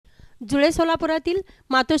जुळे सोलापुरातील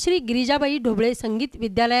मातोश्री गिरिजाबाई ढोबळे संगीत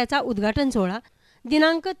विद्यालयाचा उद्घाटन सोहळा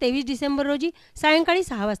दिनांक 23 डिसेंबर रोजी सायंकाळी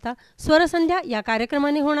 6 वाजता स्वरसंध्या या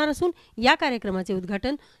कार्यक्रमाने होणार असून या कार्यक्रमाचे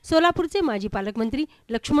उद्घाटन सोलापूरचे माजी पालकमंत्री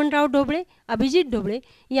लक्ष्मणराव ढोबळे, अभिजित ढोबळे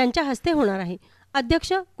यांच्या हस्ते होणार आहे।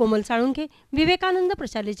 अध्यक्ष कोमल साळुंखे, विवेकानंद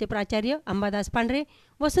प्रशालेचे प्राचार्य अंबादास पांढरे,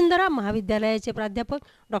 वसुंधरा महाविद्यालयाचे प्राध्यापक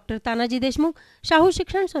डॉक्टर तानाजी देशमुख, शाहू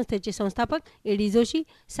शिक्षण संस्थेचे संस्थापक एडी जोशी,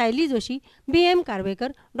 सायली जोशी, एम.क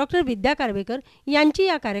कारवेकर, डॉक्टर विद्या कारवेकर यांची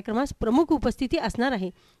या कार्यक्रमास प्रमुख उपस्थिती असणार आहे।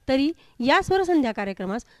 तरी या स्वरसंध्या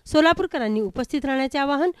कार्यक्रमास सोलापूरकरांनी उपस्थित राहण्याचे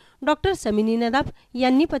आवाहन डॉक्टर समिनी नदाफ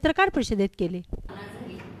यांनी पत्रकार परिषदेत केले।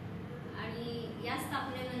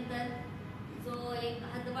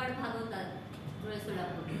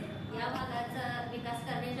 या भागाचा विकास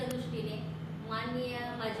करण्याच्या दृष्टीने माननीय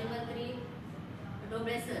माजी मंत्री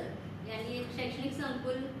ढोबळे सर यांनी एक शैक्षणिक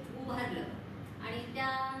संकुल उभारलं आणि त्या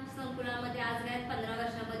संकुलामध्ये आज 15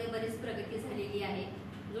 वर्षांमध्ये बरीच प्रगती झालेली आहे।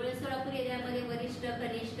 जुळे सोलापूर एरियामध्ये वरिष्ठ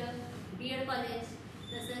कनिष्ठ बीएड कॉलेज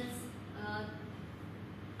तसंच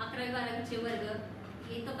 11वी-12वीचे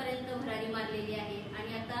वर्ग इथपर्यंत भरारी मारलेली आहे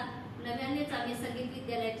आणि आता नव्यानेच आम्ही संगीत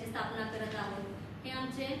विद्यालयाची स्थापना करत आहोत। हे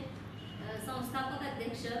आमचे संस्थापक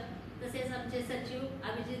अध्यक्ष तसेच आमचे सचिव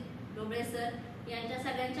अभिजित ढोबळे सर यांच्या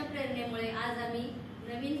सगळ्यांच्या प्रेरणेमुळे आज आम्ही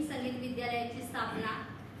नवीन संगीत विद्यालयाची स्थापना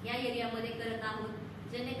या एरियामध्ये करत आहोत,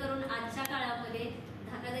 जेणेकरून आजच्या काळामध्ये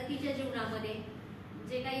धकाधकीच्या जीवनामध्ये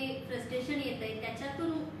जे काही फ्रस्ट्रेशन येत आहे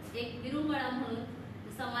त्याच्यातून एक विरंगुळा म्हणून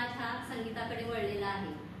समाज हा संगीताकडे वळलेला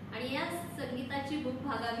आहे आणि या संगीताची भूक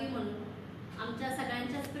भागावी म्हणून आमच्या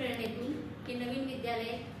सगळ्यांच्याच प्रेरणेतून हे नवीन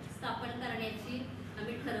विद्यालय स्थापन करण्याची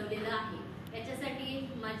आम्ही ठरवलेलं आहे। याच्यासाठी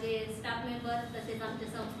माझे स्टाफ मेंबर तसेच आमच्या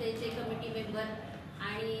संस्थेचे कमिटी मेंबर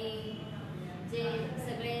आणि जे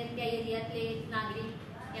सगळे त्या एरियातले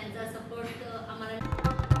नागरिक यांचा सपोर्ट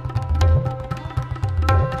आम्हाला